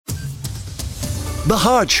The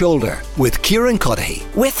Hard Shoulder with Kieran Cuddihy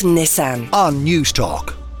with Nissan on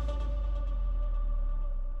Newstalk.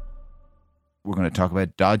 We're going to talk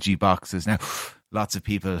about dodgy boxes now. Lots of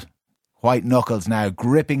people, white knuckles now,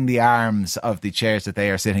 gripping the arms of the chairs that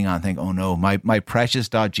they are sitting on, think, oh no, my precious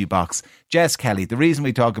dodgy box. Jess Kelly, the reason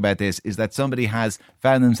we talk about this is that somebody has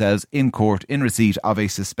found themselves in court in receipt of a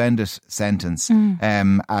suspended sentence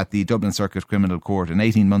at the Dublin Circuit Criminal Court, an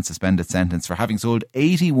 18-month suspended sentence for having sold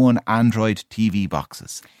 81 Android TV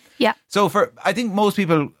boxes. Yeah. So I think most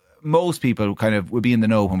people kind of would be in the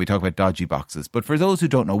know when we talk about dodgy boxes. But for those who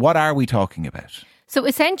don't know, what are we talking about? So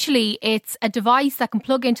essentially, it's a device that can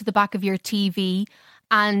plug into the back of your TV,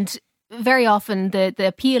 and very often the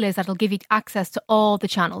appeal is that it'll give you access to all the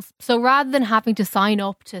channels. So rather than having to sign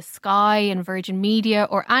up to Sky and Virgin Media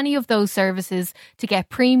or any of those services to get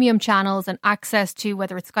premium channels and access to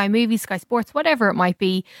whether it's Sky Movies, Sky Sports, whatever it might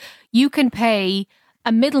be, you can pay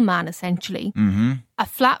a middleman essentially, a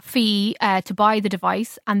flat fee to buy the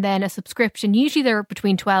device, and then a subscription. Usually they're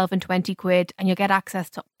between 12 and 20 quid, and you'll get access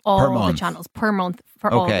to all the channels per month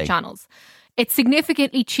for all the channels. It's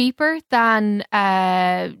significantly cheaper than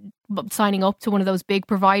signing up to one of those big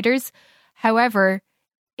providers. However,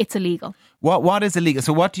 it's illegal. What is illegal?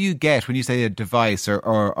 So what do you get when you say a device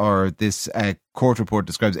or this court report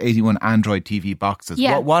describes 81 Android TV boxes?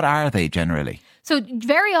 Yeah. What are they generally? So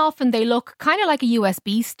very often they look kind of like a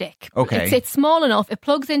USB stick. Okay. It's small enough. It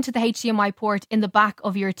plugs into the HDMI port in the back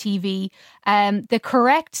of your TV. The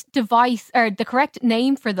correct device, or the correct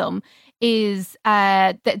name for them, is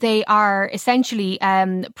that they are essentially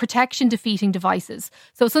protection defeating devices.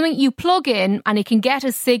 So something you plug in and it can get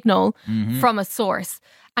a signal from a source.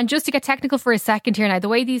 And just to get technical for a second here now, the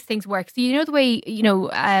way these things work. So you know the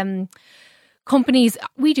way, companies,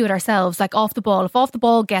 we do it ourselves, like Off the Ball. If Off the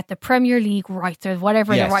Ball get the Premier League rights or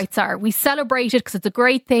whatever the rights are, we celebrate it because it's a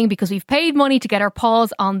great thing because we've paid money to get our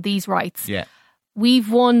paws on these rights. Yeah, we've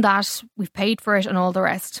won that, we've paid for it and all the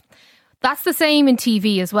rest. That's the same in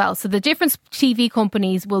TV as well. So the different TV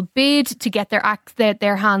companies will bid to get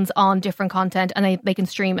their hands on different content, and they can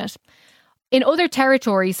stream it. In other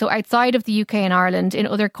territories, so outside of the UK and Ireland, in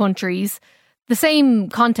other countries, the same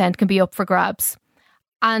content can be up for grabs.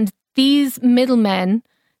 And these middlemen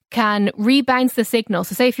can rebounce the signal.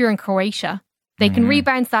 So say if you're in Croatia, they can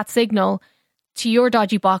rebounce that signal to your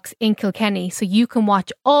dodgy box in Kilkenny, so you can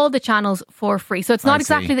watch all the channels for free. So it's not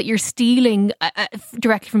exactly that you're stealing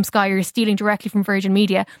directly from Sky or you're stealing directly from Virgin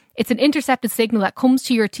Media. It's an intercepted signal that comes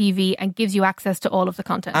to your TV and gives you access to all of the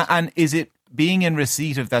content. And is it being in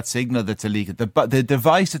receipt of that signal that's illegal? The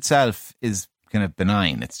device itself is kind of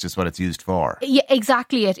benign. It's just what it's used for. Yeah,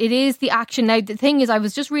 exactly it. It is the action. Now, the thing is, I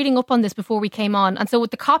was just reading up on this before we came on. And so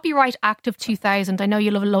with the Copyright Act of 2000, I know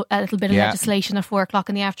you love a little bit of legislation at 4 o'clock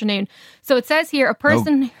in the afternoon. So it says here, a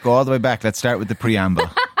person... No, go all the way back. Let's start with the preamble.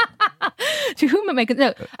 To whom it makes...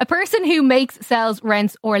 No, a person who makes, sells,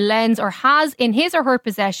 rents or lends or has in his or her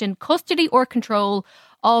possession custody or control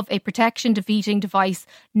of a protection defeating device,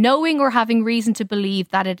 knowing or having reason to believe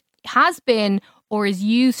that it has been or is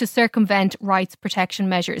used to circumvent rights protection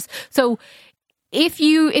measures. So if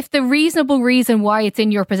the reasonable reason why it's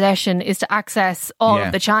in your possession is to access all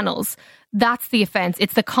of the channels, that's the offence.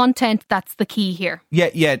 It's the content that's the key here.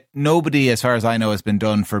 Yeah. Nobody, as far as I know, has been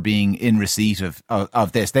done for being in receipt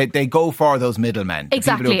of this. They go for those middlemen, the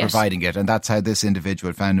people who are providing it, and that's how this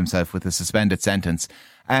individual found himself with a suspended sentence.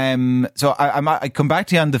 So I come back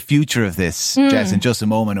to you on the future of this, Jess, in just a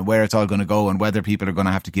moment, and where it's all going to go and whether people are going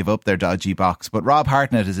to have to give up their dodgy box. But Rob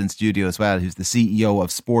Hartnett is in studio as well, who's the CEO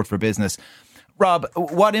of Sport for Business. Rob,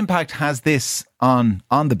 what impact has this on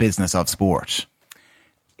the business of sport?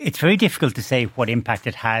 It's very difficult to say what impact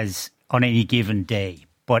it has on any given day.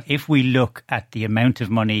 But if we look at the amount of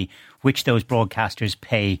money which those broadcasters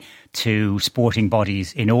pay to sporting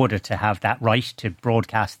bodies in order to have that right to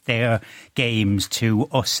broadcast their games to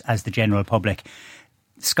us as the general public,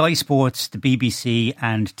 Sky Sports, the BBC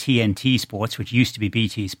and TNT Sports, which used to be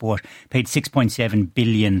BT Sport, paid £6.7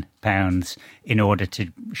 billion in order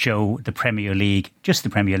to show the Premier League, just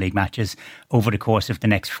the Premier League matches, over the course of the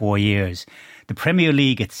next 4 years. The Premier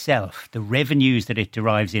League itself, the revenues that it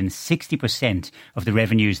derives in, 60% of the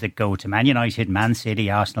revenues that go to Man United, Man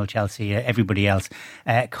City, Arsenal, Chelsea, everybody else,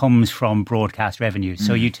 comes from broadcast revenues.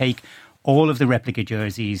 So you take all of the replica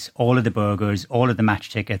jerseys, all of the burgers, all of the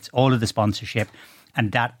match tickets, all of the sponsorship,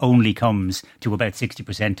 And that only comes to about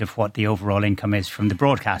 60% of what the overall income is from the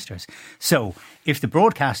broadcasters. So if the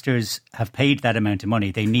broadcasters have paid that amount of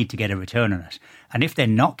money, they need to get a return on it. And if they're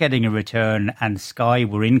not getting a return, and Sky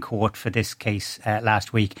were in court for this case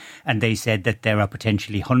last week, and they said that there are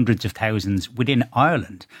potentially hundreds of thousands within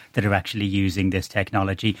Ireland that are actually using this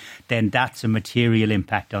technology, then that's a material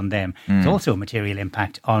impact on them. It's also a material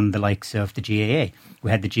impact on the likes of the GAA. We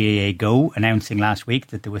had the GAA Go announcing last week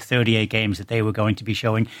that there were 38 games that they were going to be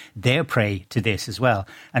showing their prey to this as well.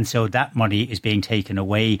 And so that money is being taken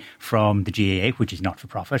away from the GAA, which is not for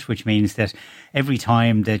profit, which means that every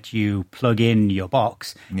time that you plug in your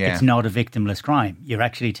box, it's not a victimless crime. You're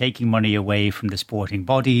actually taking money away from the sporting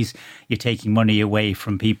bodies. You're taking money away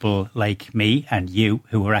from people like me and you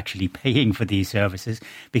who are actually paying for these services,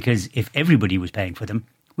 because if everybody was paying for them,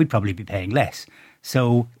 we'd probably be paying less.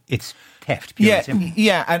 So it's theft.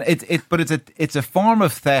 And it's a form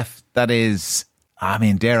of theft that is, I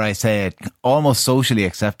mean, dare I say it, almost socially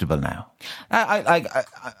acceptable now.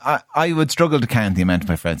 I would struggle to count the amount of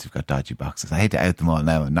my friends who've got dodgy boxes. I hate to out them all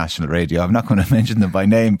now on national radio. I'm not going to mention them by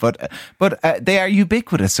name, but they are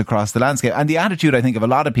ubiquitous across the landscape. And the attitude, I think, of a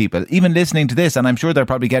lot of people, even listening to this, and I'm sure they're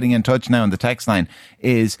probably getting in touch now on the text line,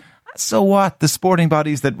 is, so what? The sporting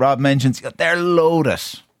bodies that Rob mentions, they're loaded.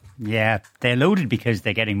 Yeah, they're loaded because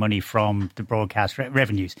they're getting money from the broadcast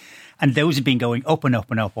revenues. And those have been going up and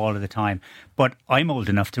up and up all of the time. But I'm old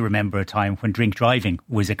enough to remember a time when drink driving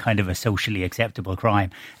was a kind of a socially acceptable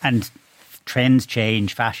crime. And trends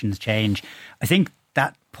change, fashions change. I think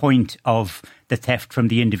that point of the theft from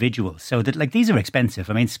the individual, so that, like, these are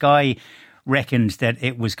expensive. I mean, Sky reckoned that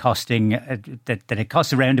it was costing that it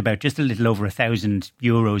costs around about just a little over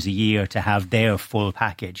 €1,000 a year to have their full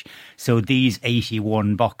package. So these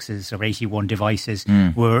 81 boxes or 81 devices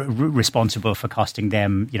were responsible for costing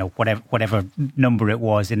them, whatever number it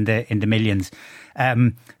was in the millions.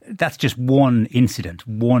 That's just one incident,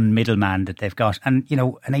 one middleman that they've got. And,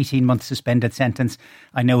 an 18-month suspended sentence.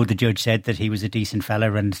 I know the judge said that he was a decent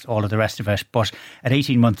fella and all of the rest of it, but an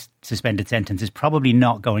 18-month suspended sentence is probably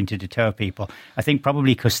not going to deter people. I think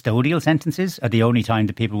probably custodial sentences are the only time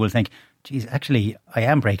that people will think, geez, actually, I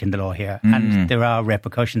am breaking the law here. And there are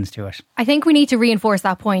repercussions to it. I think we need to reinforce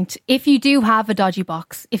that point. If you do have a dodgy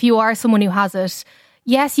box, if you are someone who has it,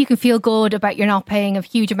 yes, you can feel good about you're not paying a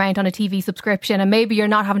huge amount on a TV subscription, and maybe you're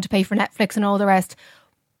not having to pay for Netflix and all the rest.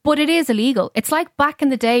 But it is illegal. It's like back in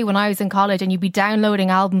the day when I was in college and you'd be downloading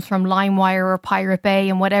albums from LimeWire or Pirate Bay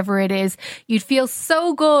and whatever it is. You'd feel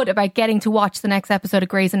so good about getting to watch the next episode of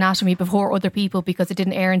Grey's Anatomy before other people because it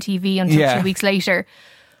didn't air on TV until 2 weeks later.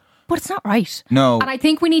 But it's not right. No. And I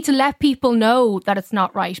think we need to let people know that it's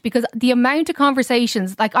not right, because the amount of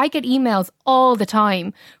conversations, like I get emails all the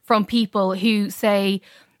time from people who say,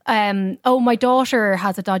 oh, my daughter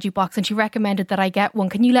has a dodgy box and she recommended that I get one.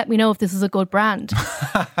 Can you let me know if this is a good brand?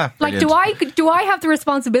 Like, do I have the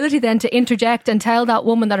responsibility then to interject and tell that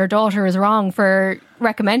woman that her daughter is wrong for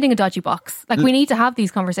recommending a dodgy box? Like, we need to have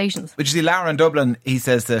these conversations. But you see, Lara in Dublin, he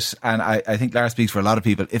says that, and I think Lara speaks for a lot of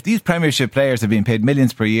people, if these Premiership players are being paid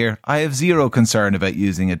millions per year, I have zero concern about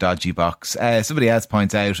using a dodgy box. Somebody else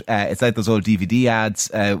points out, it's like those old DVD ads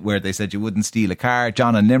where they said you wouldn't steal a car.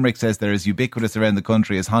 John in Limerick says they're as ubiquitous around the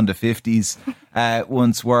country as Honda 50s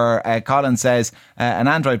once were. Colin says an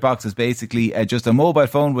Android box is basically just a mobile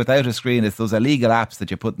phone without a screen. It's those illegal apps that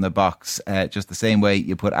you put in the box, just the same way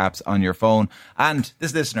you put apps on your phone. And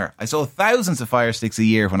this listener, I sold thousands of Fire Sticks a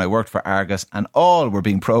year when I worked for Argus, and all were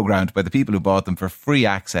being programmed by the people who bought them for free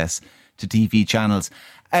access to TV channels.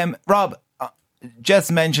 Rob, Jess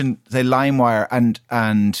mentioned, say, LimeWire,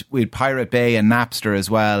 and we had Pirate Bay and Napster as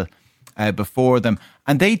well before them.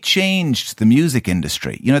 And they changed the music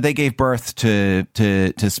industry. They gave birth to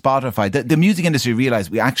Spotify. The music industry realised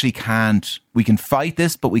we can fight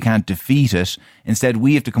this, but we can't defeat it. Instead,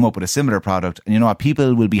 we have to come up with a similar product. And you know what?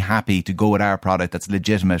 People will be happy to go with our product that's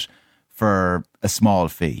legitimate for a small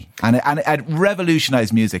fee. And it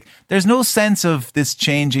revolutionised music. There's no sense of this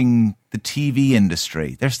changing the TV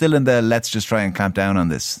industry. They're still in the let's just try and clamp down on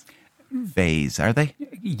this phase, are they?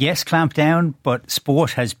 Yes, clamp down, but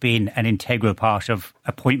sport has been an integral part of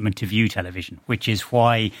appointment to view television, which is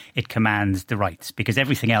why it commands the rights, because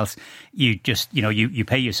everything else, you just, you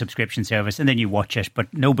pay your subscription service and then you watch it,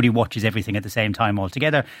 but nobody watches everything at the same time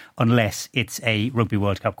altogether unless it's a Rugby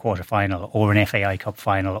World Cup quarter-final or an FAI Cup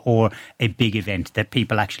final or a big event that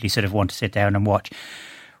people actually sort of want to sit down and watch.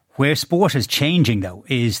 Where sport is changing, though,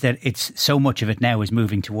 is that it's so much of it now is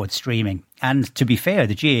moving towards streaming. And to be fair,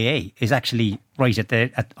 the GAA is actually right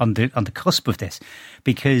on the cusp of this,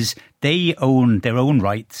 because they own their own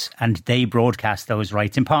rights and they broadcast those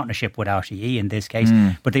rights in partnership with RTE in this case.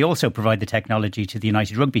 But they also provide the technology to the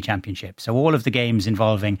United Rugby Championship. So all of the games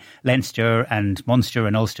involving Leinster and Munster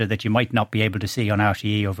and Ulster that you might not be able to see on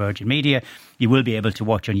RTE or Virgin Media, you will be able to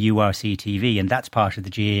watch on URC TV, and that's part of the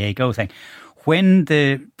GAA Go thing. When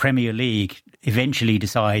the Premier League eventually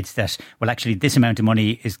decides that, well, actually this amount of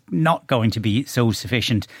money is not going to be so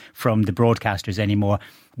sufficient from the broadcasters anymore,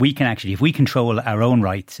 we can actually, if we control our own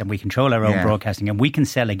rights and we control our own broadcasting, and we can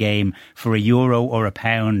sell a game for €1 or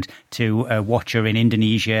 £1 to a watcher in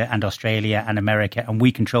Indonesia and Australia and America, and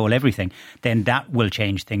we control everything, then that will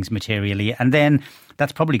change things materially. And then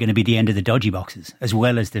that's probably going to be the end of the dodgy boxes as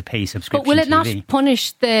well as the pay subscription. But will it TV. not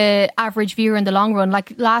punish the average viewer in the long run?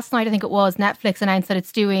 Like last night, I think it was, Netflix announced that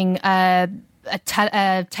it's doing a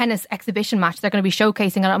tennis exhibition match. They're going to be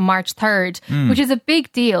showcasing it on March 3rd, which is a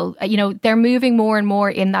big deal. You know, they're moving more and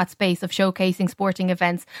more in that space of showcasing sporting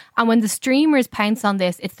events. And when the streamers pounce on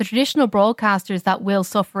this, it's the traditional broadcasters that will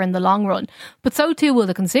suffer in the long run. But so too will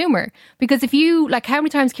the consumer. Because if you, like, how many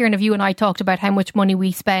times, Kieran, have you and I talked about how much money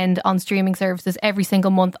we spend on streaming services every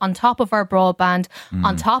single month on top of our broadband,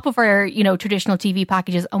 on top of our, you know, traditional TV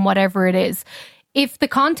packages and whatever it is. If the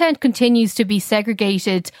content continues to be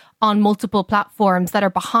segregated on multiple platforms that are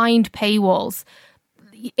behind paywalls,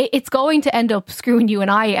 it's going to end up screwing you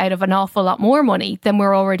and I out of an awful lot more money than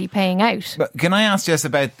we're already paying out. But can I ask Jess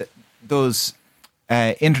about those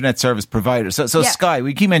internet service providers? So Sky,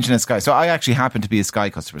 we keep mentioning Sky. So I actually happen to be a Sky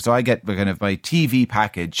customer. So I get kind of my TV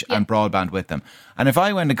package and broadband with them. And if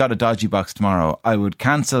I went and got a dodgy box tomorrow, I would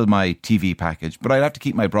cancel my TV package, but I'd have to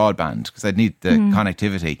keep my broadband because I'd need the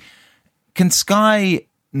connectivity. Can Sky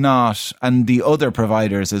not, and the other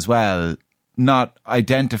providers as well, not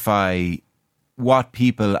identify what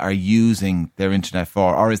people are using their internet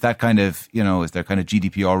for? Or is that kind of, you know, is there kind of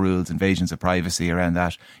GDPR rules, invasions of privacy around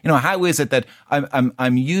that? You know, how is it that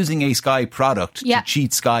I'm using a Sky product to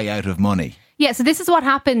cheat Sky out of money? Yeah, so this is what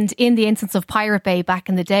happened in the instance of Pirate Bay back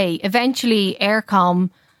in the day. Eventually,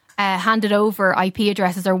 Eircom handed over IP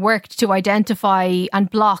addresses or worked to identify and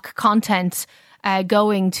block content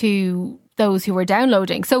going to those who were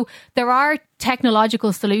downloading. So there are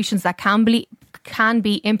technological solutions that can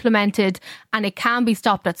be implemented and it can be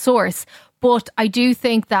stopped at source. But I do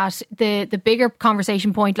think that the bigger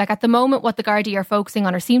conversation point, like at the moment, what the Gardaí are focusing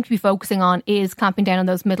on or seem to be focusing on is clamping down on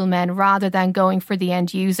those middlemen rather than going for the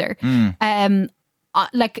end user.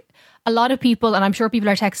 Like a lot of people, and I'm sure people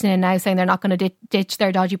are texting in now saying they're not going to ditch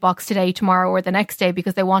their dodgy box today, tomorrow or the next day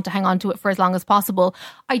because they want to hang on to it for as long as possible.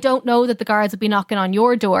 I don't know that the guards will be knocking on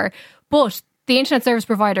your door, but the internet service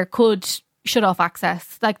provider could shut off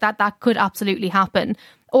access. Like that could absolutely happen.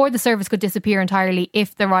 Or the service could disappear entirely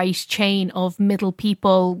if the right chain of middle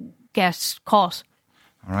people get caught.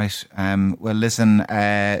 All right. Well, listen,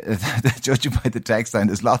 judging by the text line,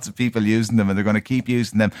 there's lots of people using them and they're going to keep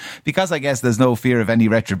using them because I guess there's no fear of any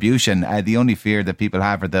retribution. The only fear that people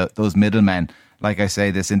have are those middlemen. Like I say,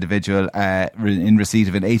 this individual in receipt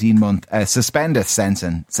of an 18-month suspended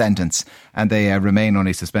sentence, and they remain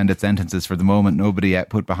only suspended sentences for the moment. Nobody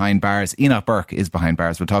put behind bars. Enoch Burke is behind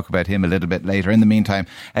bars. We'll talk about him a little bit later. In the meantime,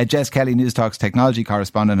 Jess Kelly, Newstalk's technology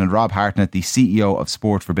correspondent, and Rob Hartnett, the CEO of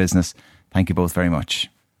Sport for Business. Thank you both very much.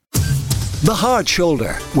 The Hard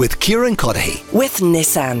Shoulder with Kieran Cuddihy. With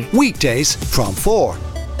Nissan. Weekdays from 4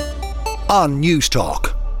 on Newstalk.